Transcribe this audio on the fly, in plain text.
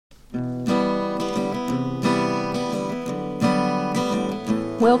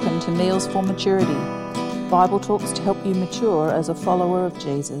Welcome to Meals for Maturity, Bible talks to help you mature as a follower of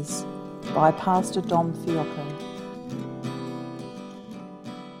Jesus, by Pastor Dom Fiocco.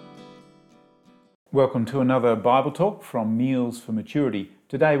 Welcome to another Bible talk from Meals for Maturity.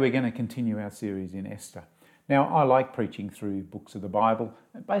 Today we're going to continue our series in Esther. Now, I like preaching through books of the Bible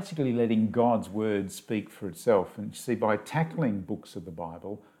and basically letting God's word speak for itself. And you see, by tackling books of the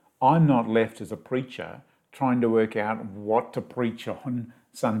Bible, I'm not left as a preacher trying to work out what to preach on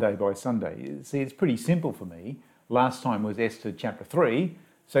Sunday by Sunday. See, it's pretty simple for me. Last time was Esther chapter 3.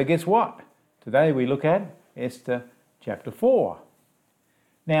 So guess what? Today we look at Esther chapter 4.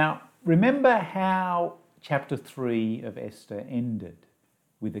 Now, remember how chapter 3 of Esther ended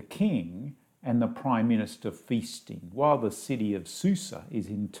with the king and the prime minister feasting while the city of Susa is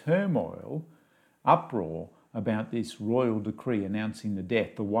in turmoil, uproar about this royal decree announcing the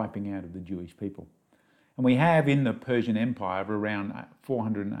death, the wiping out of the Jewish people. And we have in the Persian Empire around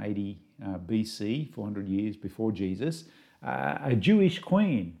 480 BC, 400 years before Jesus, a Jewish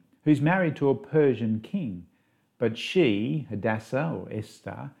queen who's married to a Persian king. But she, Hadassah or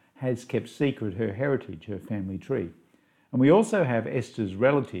Esther, has kept secret her heritage, her family tree. And we also have Esther's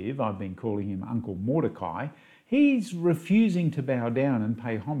relative, I've been calling him Uncle Mordecai. He's refusing to bow down and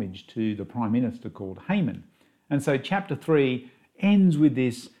pay homage to the prime minister called Haman. And so chapter 3 ends with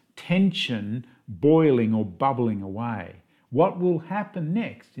this tension boiling or bubbling away. What will happen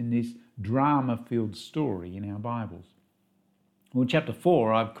next in this drama-filled story in our Bibles? Well, chapter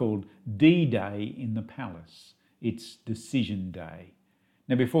 4 I've called D-Day in the Palace. It's decision day.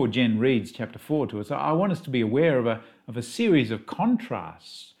 Now, before Jen reads chapter 4 to us, I want us to be aware of a series of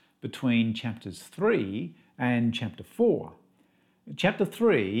contrasts between chapters 3 and chapter 4. Chapter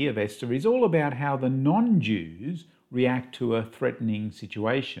 3 of Esther is all about how the non-Jews react to a threatening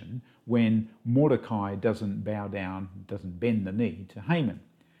situation when Mordecai doesn't bow down, doesn't bend the knee to Haman.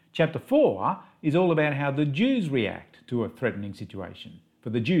 Chapter 4 is all about how the Jews react to a threatening situation, for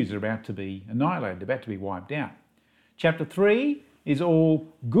the Jews are about to be annihilated, about to be wiped out. Chapter 3 is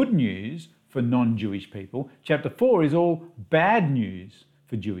all good news for non-Jewish people. Chapter 4 is all bad news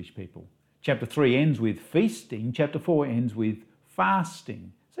for Jewish people. Chapter 3 ends with feasting. Chapter 4 ends with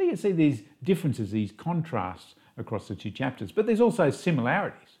fasting. So you see these differences, these contrasts across the two chapters. But there's also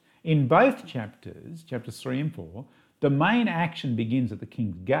similarities. In both chapters, chapters 3 and 4, the main action begins at the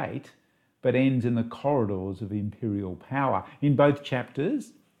king's gate, but ends in the corridors of imperial power. In both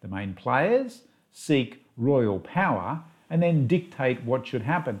chapters, the main players seek royal power and then dictate what should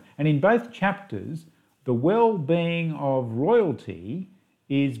happen. And in both chapters, the well-being of royalty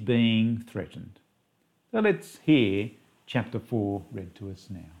is being threatened. So let's hear chapter 4 read to us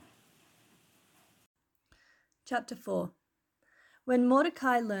now. Chapter 4. When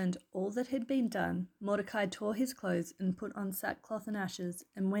Mordecai learned all that had been done, Mordecai tore his clothes and put on sackcloth and ashes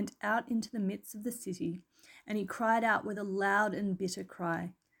and went out into the midst of the city, and he cried out with a loud and bitter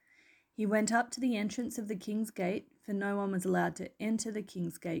cry. He went up to the entrance of the king's gate, for no one was allowed to enter the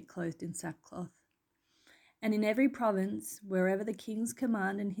king's gate clothed in sackcloth. And in every province, wherever the king's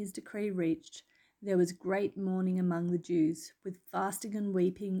command and his decree reached, there was great mourning among the Jews, with fasting and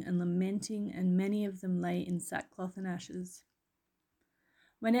weeping and lamenting, and many of them lay in sackcloth and ashes.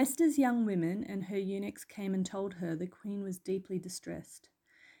 When Esther's young women and her eunuchs came and told her, the queen was deeply distressed.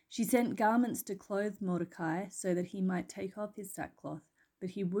 She sent garments to clothe Mordecai so that he might take off his sackcloth,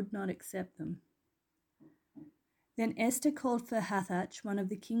 but he would not accept them. Then Esther called for Hathach, one of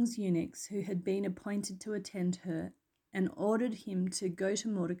the king's eunuchs who had been appointed to attend her, and ordered him to go to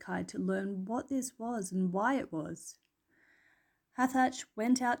Mordecai to learn what this was and why it was. Hathach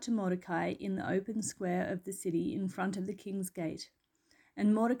went out to Mordecai in the open square of the city in front of the king's gate.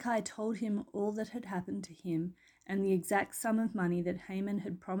 And Mordecai told him all that had happened to him and the exact sum of money that Haman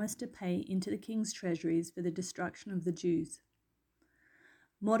had promised to pay into the king's treasuries for the destruction of the Jews.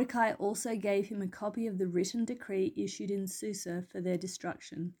 Mordecai also gave him a copy of the written decree issued in Susa for their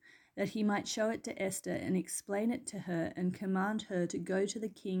destruction, that he might show it to Esther and explain it to her and command her to go to the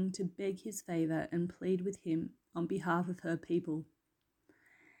king to beg his favor and plead with him on behalf of her people.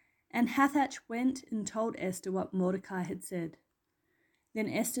 And Hathach went and told Esther what Mordecai had said. Then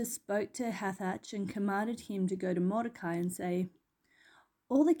Esther spoke to Hathach and commanded him to go to Mordecai and say,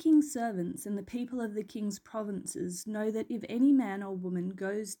 "All the king's servants and the people of the king's provinces know that if any man or woman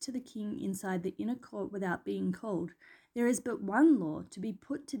goes to the king inside the inner court without being called, there is but one law to be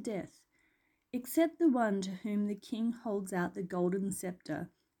put to death, except the one to whom the king holds out the golden scepter,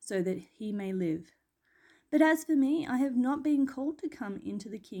 so that he may live. But as for me, I have not been called to come into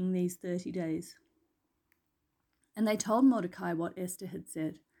the king these 30 days. And they told Mordecai what Esther had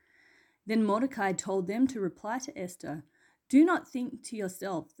said. Then Mordecai told them to reply to Esther, Do not think to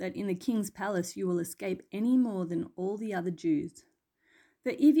yourself that in the king's palace you will escape any more than all the other Jews.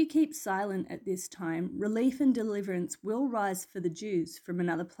 For if you keep silent at this time, relief and deliverance will rise for the Jews from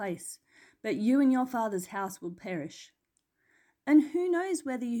another place, but you and your father's house will perish. And who knows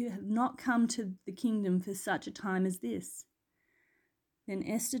whether you have not come to the kingdom for such a time as this?" Then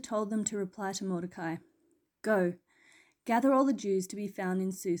Esther told them to reply to Mordecai, "Go, gather all the Jews to be found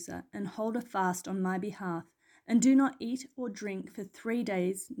in Susa, and hold a fast on my behalf, and do not eat or drink for 3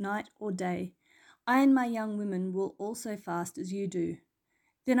 days, night or day. I and my young women will also fast as you do.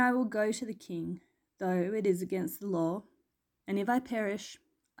 Then I will go to the king, though it is against the law, and if I perish,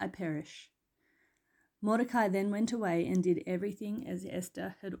 I perish." Mordecai then went away and did everything as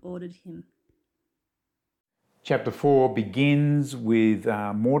Esther had ordered him. Chapter 4 begins with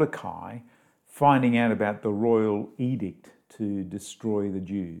Mordecai finding out about the royal edict to destroy the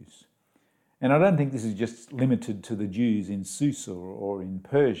Jews. And I don't think this is just limited to the Jews in Susa or in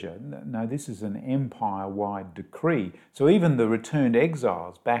Persia. No, this is an empire-wide decree. So even the returned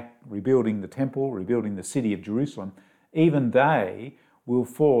exiles back rebuilding the temple, rebuilding the city of Jerusalem, even they will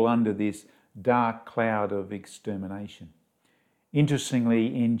fall under this dark cloud of extermination.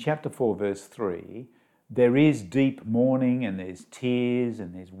 Interestingly, in chapter 4, verse 3, there is deep mourning and there's tears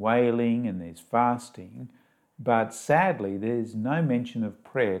and there's wailing and there's fasting, but sadly there's no mention of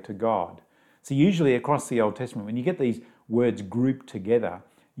prayer to God. So usually across the Old Testament, when you get these words grouped together,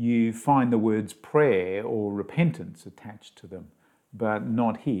 you find the words prayer or repentance attached to them, but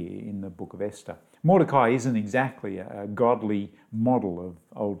not here in the book of Esther. Mordecai isn't exactly a godly model of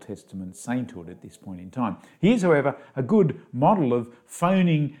Old Testament sainthood at this point in time. He is, however, a good model of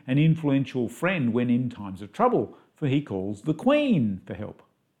phoning an influential friend when in times of trouble, for he calls the queen for help.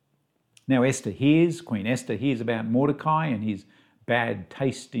 Now Queen Esther hears about Mordecai and his bad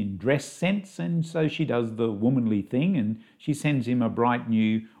taste in dress sense, and so she does the womanly thing and she sends him a bright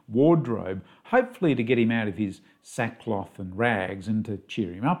new wardrobe, hopefully to get him out of his sackcloth and rags and to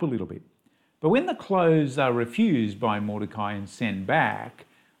cheer him up a little bit. But when the clothes are refused by Mordecai and sent back,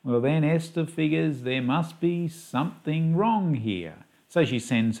 well, then Esther figures there must be something wrong here. So she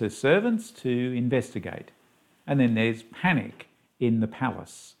sends her servants to investigate. And then there's panic in the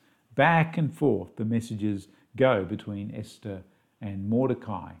palace. Back and forth the messages go between Esther and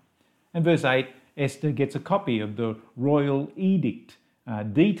Mordecai. And verse 8, Esther gets a copy of the royal edict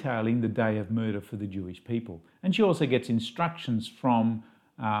detailing the day of murder for the Jewish people. And she also gets instructions from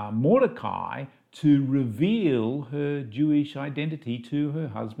Mordecai to reveal her Jewish identity to her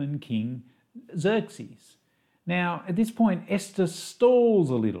husband, King Xerxes. Now, at this point, Esther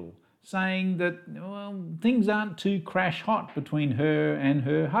stalls a little, saying that, well, things aren't too crash hot between her and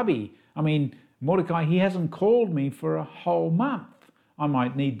her hubby. I mean, Mordecai, he hasn't called me for a whole month. I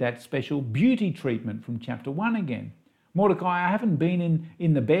might need that special beauty treatment from chapter 1 again. Mordecai, I haven't been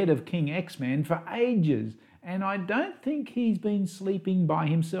in the bed of King X-Man for ages, and I don't think he's been sleeping by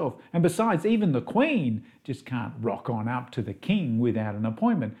himself. And besides, even the queen just can't rock on up to the king without an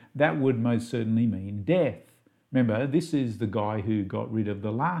appointment. That would most certainly mean death. Remember, this is the guy who got rid of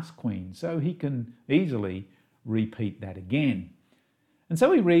the last queen, so he can easily repeat that again. And so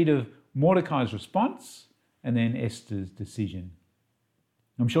we read of Mordecai's response and then Esther's decision.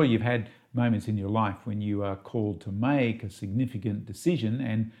 I'm sure you've had moments in your life when you are called to make a significant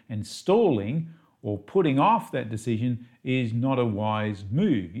decision and stalling or putting off that decision is not a wise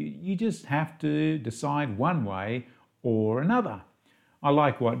move. You just have to decide one way or another. I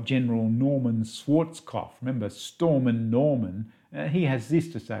like what General Norman Schwarzkopf, remember Stormin' Norman, he has this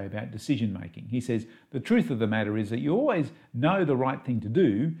to say about decision making. He says, the truth of the matter is that you always know the right thing to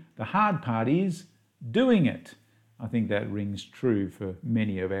do. The hard part is doing it. I think that rings true for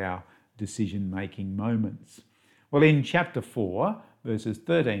many of our decision making moments. Well, in chapter 4, verses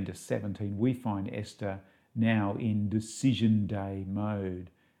 13 to 17, we find Esther now in decision day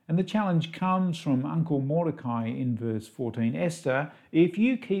mode. And the challenge comes from Uncle Mordecai in verse 14. Esther, if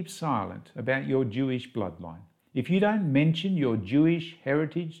you keep silent about your Jewish bloodline, if you don't mention your Jewish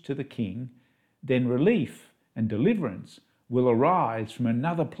heritage to the king, then relief and deliverance will arise from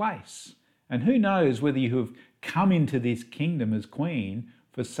another place. And who knows whether you have come into this kingdom as queen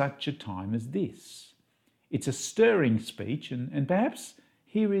for such a time as this. It's a stirring speech, and perhaps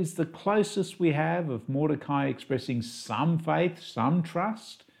here is the closest we have of Mordecai expressing some faith, some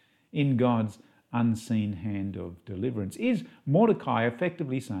trust in God's unseen hand of deliverance. Is Mordecai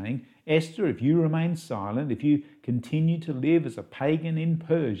effectively saying, Esther, if you remain silent, if you continue to live as a pagan in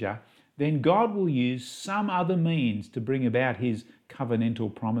Persia, then God will use some other means to bring about his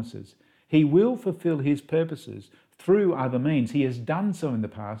covenantal promises. He will fulfill his purposes through other means. He has done so in the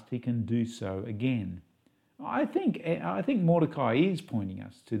past. He can do so again. I think Mordecai is pointing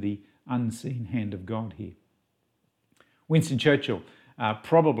us to the unseen hand of God here. Winston Churchill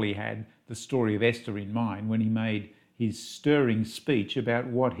probably had the story of Esther in mind when he made his stirring speech about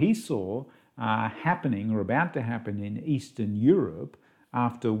what he saw happening or about to happen in Eastern Europe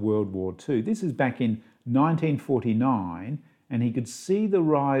after World War II. This is back in 1949, and he could see the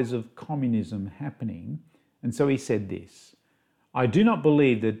rise of communism happening. And so he said this: "I do not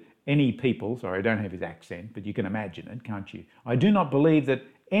believe that any people," sorry, I don't have his accent, but you can imagine it, can't you? "I do not believe that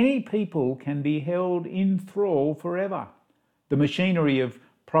any people can be held in thrall forever. The machinery of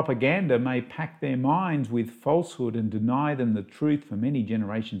propaganda may pack their minds with falsehood and deny them the truth for many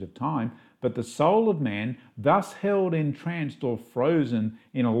generations of time, but the soul of man, thus held entranced or frozen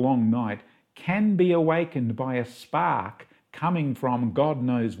in a long night, can be awakened by a spark coming from God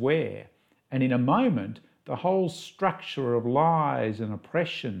knows where. And in a moment, the whole structure of lies and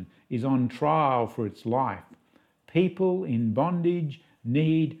oppression is on trial for its life. People in bondage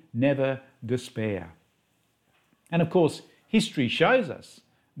need never despair." And of course, history shows us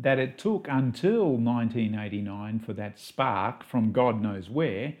that it took until 1989 for that spark from God knows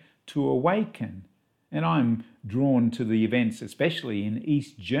where to awaken. And I'm drawn to the events, especially in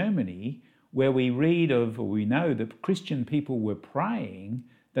East Germany, where we read of, or we know that Christian people were praying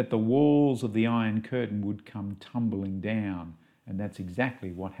that the walls of the Iron Curtain would come tumbling down. And that's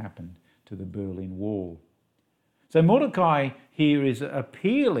exactly what happened to the Berlin Wall. So Mordecai here is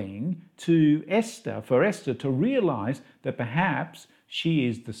appealing to Esther, for Esther to realize that perhaps she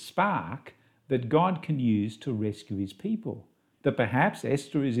is the spark that God can use to rescue his people. That perhaps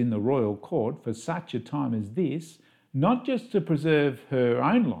Esther is in the royal court for such a time as this, not just to preserve her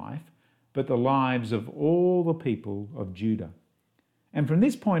own life, but the lives of all the people of Judah. And from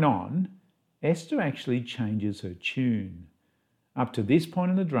this point on, Esther actually changes her tune. Up to this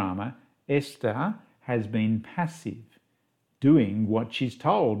point in the drama, Esther has been passive, doing what she's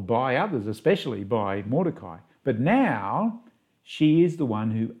told by others, especially by Mordecai. But now she is the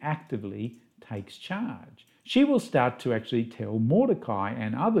one who actively takes charge. She will start to actually tell Mordecai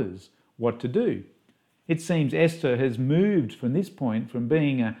and others what to do. It seems Esther has moved from this point from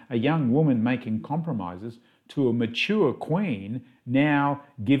being a young woman making compromises to a mature queen now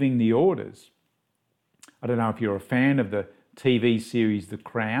giving the orders. I don't know if you're a fan of the TV series The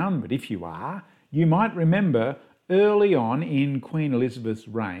Crown, but if you are, you might remember early on in Queen Elizabeth's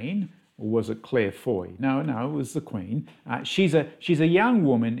reign, or was it Claire Foy? No, it was the Queen. She's a young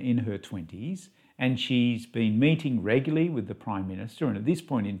woman in her 20s, and she's been meeting regularly with the Prime Minister. And at this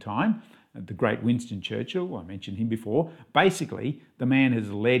point in time, the great Winston Churchill, I mentioned him before, basically the man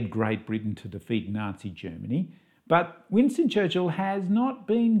has led Great Britain to defeat Nazi Germany. But Winston Churchill has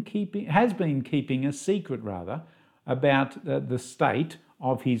been keeping a secret about the state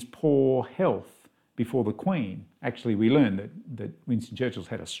of his poor health before the Queen. Actually, we learned that Winston Churchill's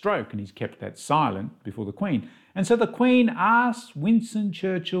had a stroke and he's kept that silent before the Queen. And so the Queen asks Winston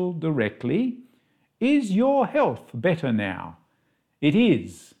Churchill directly, "Is your health better now?" "It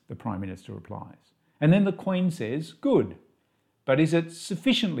is," the Prime Minister replies. And then the Queen says, "Good, but is it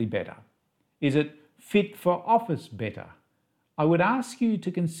sufficiently better? Is it fit for office better? I would ask you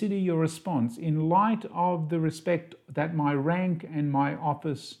to consider your response in light of the respect that my rank and my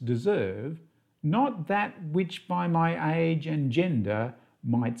office deserve, not that which by my age and gender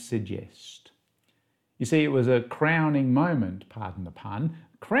might suggest." You see, it was a crowning moment, pardon the pun,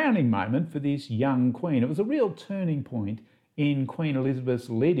 crowning moment for this young queen. It was a real turning point in Queen Elizabeth's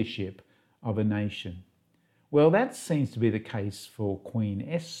leadership of a nation. Well, that seems to be the case for Queen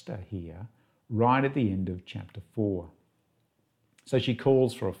Esther here, right at the end of chapter 4. So she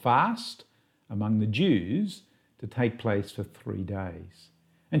calls for a fast among the Jews to take place for 3 days.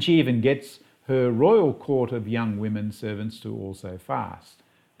 And she even gets her royal court of young women servants to also fast.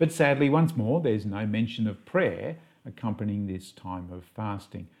 But sadly, once more, there's no mention of prayer accompanying this time of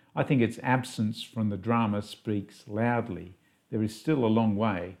fasting. I think its absence from the drama speaks loudly. There is still a long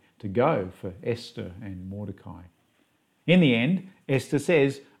way to go for Esther and Mordecai. In the end, Esther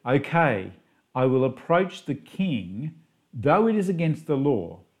says, "Okay, I will approach the king, though it is against the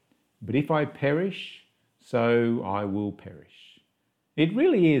law, but if I perish, so I will perish." It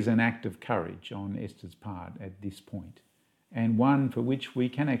really is an act of courage on Esther's part at this point, and one for which we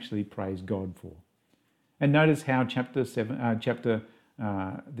can actually praise God for. And notice how this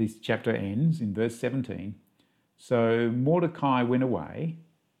chapter ends in verse 17. "So Mordecai went away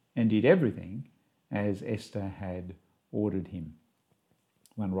and did everything as Esther had ordered him."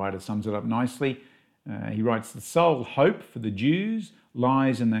 One writer sums it up nicely. He writes, "The sole hope for the Jews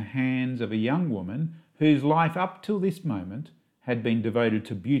lies in the hands of a young woman whose life up till this moment had been devoted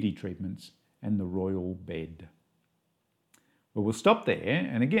to beauty treatments and the royal bed. Well, we'll stop there,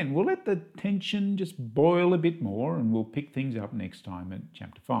 and again, we'll let the tension just boil a bit more, and we'll pick things up next time at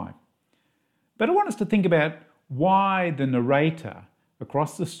chapter 5. But I want us to think about why the narrator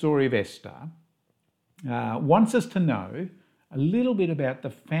across the story of Esther wants us to know a little bit about the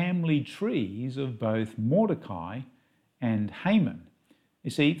family trees of both Mordecai and Haman.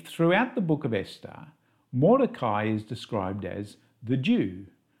 You see, throughout the book of Esther, Mordecai is described as the Jew.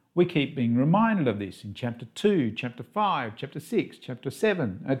 We keep being reminded of this in chapter 2, chapter 5, chapter 6, chapter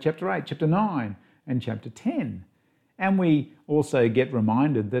 7, chapter 8, chapter 9, and chapter 10. And we also get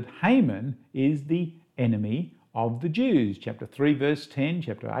reminded that Haman is the enemy of the Jews. Chapter 3, verse 10,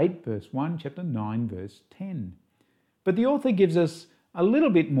 chapter 8, verse 1, chapter 9, verse 10. But the author gives us a little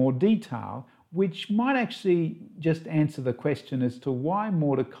bit more detail, which might actually just answer the question as to why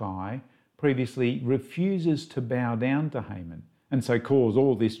Mordecai previously refuses to bow down to Haman, and so cause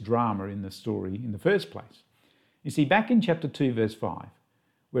all this drama in the story in the first place. You see, back in chapter 2, verse 5,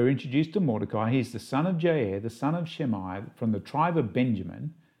 we're introduced to Mordecai. He's the son of Jair, the son of Shimei, from the tribe of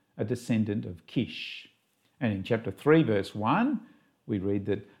Benjamin, a descendant of Kish. And in chapter 3, verse 1, we read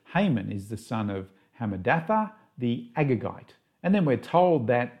that Haman is the son of Hammedatha, the Agagite. And then we're told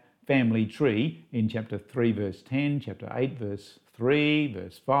that family tree in chapter 3, verse 10, chapter 8, verse 3,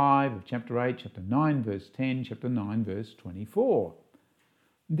 verse 5 of chapter 8, chapter 9, verse 10, chapter 9, verse 24.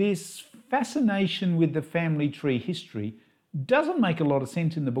 This fascination with the family tree history doesn't make a lot of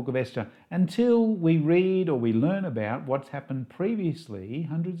sense in the book of Esther until we read or we learn about what's happened previously,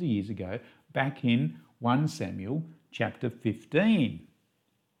 hundreds of years ago, back in 1 Samuel chapter 15.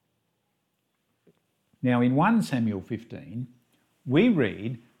 Now, in 1 Samuel 15, we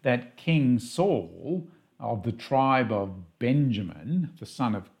read that King Saul of the tribe of Benjamin, the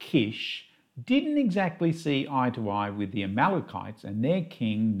son of Kish, didn't exactly see eye to eye with the Amalekites and their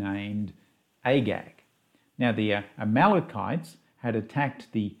king named Agag. Now, the Amalekites had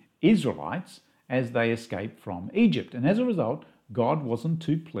attacked the Israelites as they escaped from Egypt, and as a result, God wasn't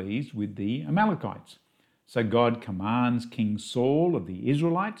too pleased with the Amalekites. So God commands King Saul of the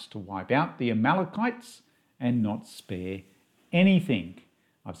Israelites to wipe out the Amalekites and not spare anything.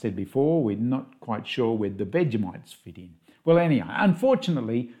 I've said before, we're not quite sure where the Benjamites fit in. Well, anyhow,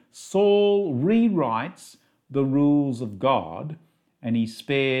 unfortunately, Saul rewrites the rules of God, and he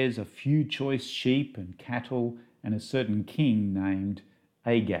spares a few choice sheep and cattle and a certain king named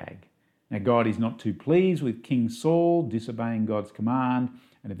Agag. Now, God is not too pleased with King Saul disobeying God's command,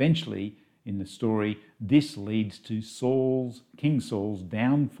 and eventually, in the story, this leads to King Saul's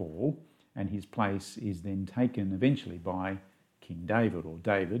downfall, and his place is then taken eventually by King David, or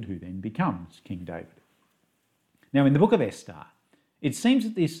David, who then becomes King David. Now, in the book of Esther, it seems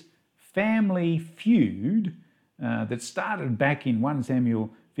that this family feud that started back in 1 Samuel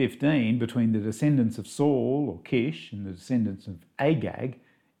 15 between the descendants of Saul, or Kish, and the descendants of Agag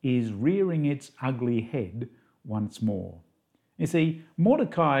is rearing its ugly head once more. You see,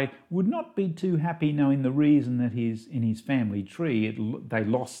 Mordecai would not be too happy knowing the reason that in his family tree they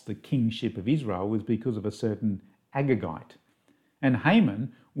lost the kingship of Israel was because of a certain Agagite. And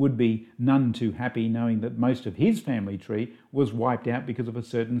Haman would be none too happy knowing that most of his family tree was wiped out because of a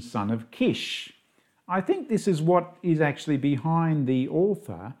certain son of Kish. I think this is what is actually behind the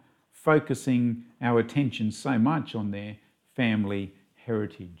author focusing our attention so much on their family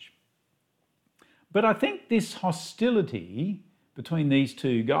heritage. But I think this hostility between these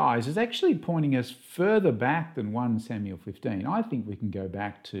two guys is actually pointing us further back than 1 Samuel 15. I think we can go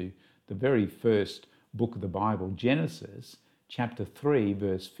back to the very first book of the Bible, Genesis, chapter 3,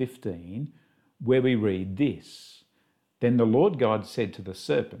 verse 15, where we read this. Then the Lord God said to the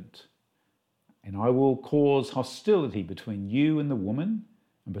serpent, "And I will cause hostility between you and the woman,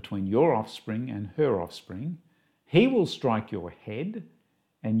 and between your offspring and her offspring. He will strike your head,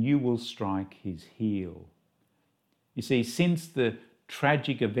 and you will strike his heel." You see, since the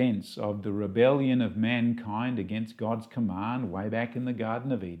tragic events of the rebellion of mankind against God's command way back in the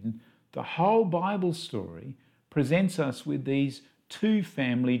Garden of Eden, the whole Bible story presents us with these two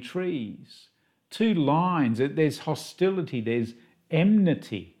family trees, two lines. There's hostility, there's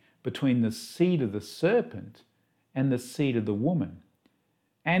enmity between the seed of the serpent and the seed of the woman.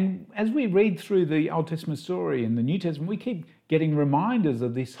 And as we read through the Old Testament story and the New Testament, we keep getting reminders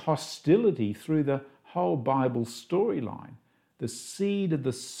of this hostility through the whole Bible storyline. The seed of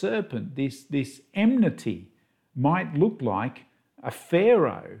the serpent, this enmity, might look like a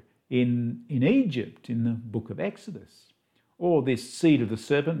Pharaoh in Egypt in the book of Exodus. Or this seed of the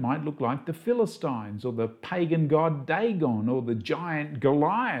serpent might look like the Philistines, or the pagan god Dagon, or the giant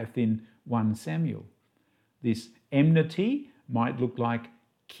Goliath in 1 Samuel. This enmity might look like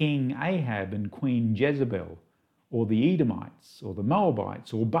King Ahab and Queen Jezebel, or the Edomites, or the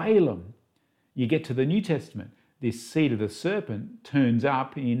Moabites, or Balaam. You get to the New Testament, this seed of the serpent turns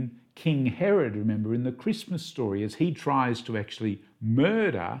up in King Herod, remember, in the Christmas story, as he tries to actually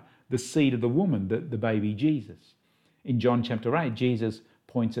murder the seed of the woman, the baby Jesus. In John chapter 8, Jesus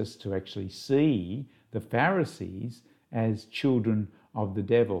points us to actually see the Pharisees as children of the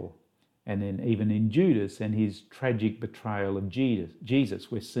devil. And then even in Judas and his tragic betrayal of Jesus,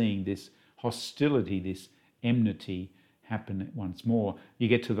 we're seeing this hostility, this enmity happen once more. You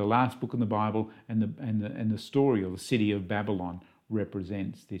get to the last book in the Bible, and the story of the city of Babylon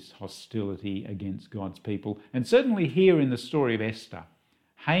represents this hostility against God's people. And certainly here in the story of Esther,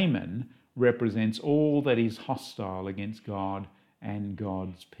 Haman represents all that is hostile against God and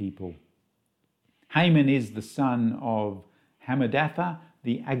God's people. Haman is the son of Hammedatha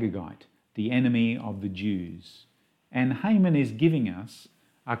the Agagite, the enemy of the Jews. And Haman is giving us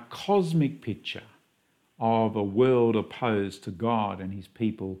a cosmic picture of a world opposed to God and his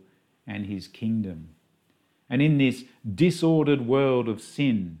people and his kingdom. And in this disordered world of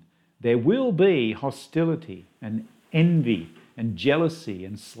sin, there will be hostility and envy and jealousy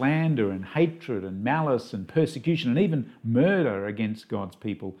and slander and hatred and malice and persecution and even murder against God's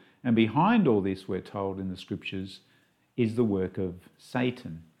people. And behind all this, we're told in the scriptures, is the work of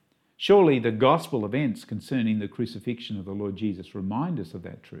Satan. Surely the gospel events concerning the crucifixion of the Lord Jesus remind us of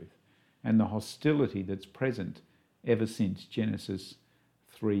that truth and the hostility that's present ever since Genesis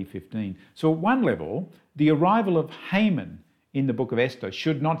 3:15. So at one level, the arrival of Haman in the book of Esther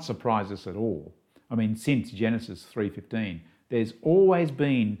should not surprise us at all. I mean, since Genesis 3:15, there's always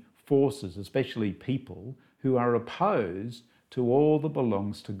been forces, especially people, who are opposed to all that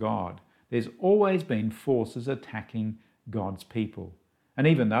belongs to God. There's always been forces attacking God's people. And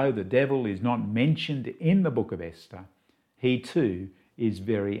even though the devil is not mentioned in the book of Esther, he too is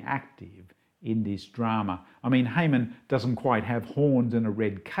very active in this drama. I mean, Haman doesn't quite have horns and a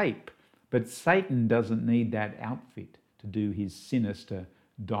red cape, but Satan doesn't need that outfit to do his sinister,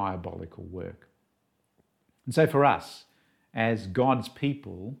 diabolical work. And so for us, as God's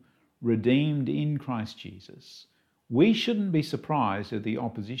people, redeemed in Christ Jesus, we shouldn't be surprised at the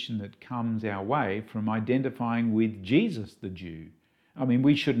opposition that comes our way from identifying with Jesus the Jew. I mean,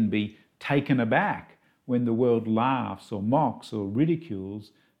 we shouldn't be taken aback when the world laughs or mocks or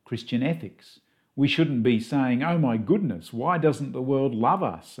ridicules Christian ethics. We shouldn't be saying, oh my goodness, why doesn't the world love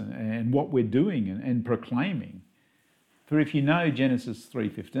us and what we're doing and proclaiming? For if you know Genesis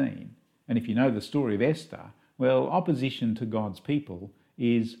 3:15, and if you know the story of Esther, well, opposition to God's people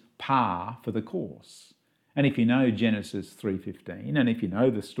is par for the course. And if you know Genesis 3:15, and if you know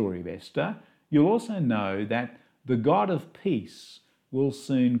the story of Esther, you'll also know that the God of peace will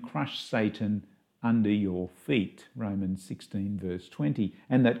soon crush Satan under your feet, Romans 16 verse 20,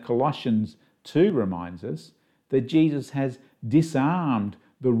 and that Colossians 2 reminds us that Jesus has disarmed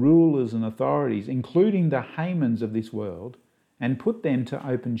the rulers and authorities, including the Hamans of this world, and put them to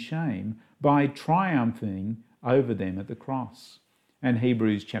open shame by triumphing over them at the cross. And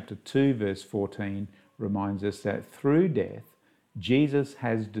Hebrews chapter 2 verse 14 reminds us that through death, Jesus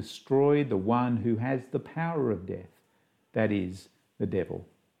has destroyed the one who has the power of death, that is, the devil.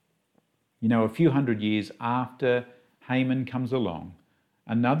 You know, a few hundred years after Haman comes along,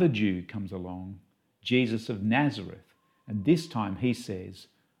 another Jew comes along, Jesus of Nazareth, and this time he says,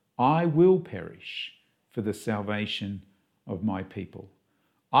 I will perish for the salvation of my people.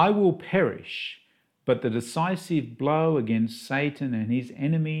 I will perish, but the decisive blow against Satan and his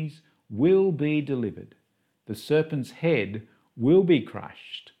enemies will be delivered. The serpent's head will be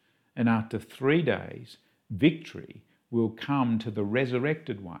crushed, and after 3 days, victory will come to the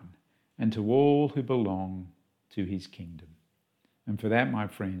resurrected one and to all who belong to his kingdom. And for that, my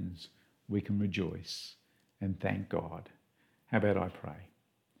friends, we can rejoice and thank God. How about I pray?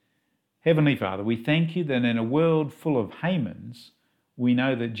 Heavenly Father, we thank you that in a world full of Hamans, we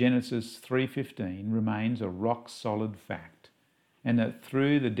know that Genesis 3:15 remains a rock-solid fact, and that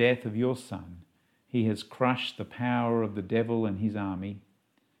through the death of your Son, he has crushed the power of the devil and his army.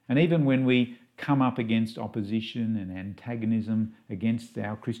 And even when we come up against opposition and antagonism against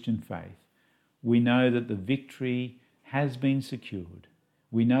our Christian faith, we know that the victory has been secured.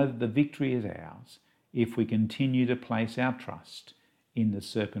 We know that the victory is ours if we continue to place our trust in the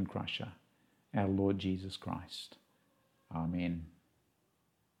serpent crusher, our Lord Jesus Christ. Amen.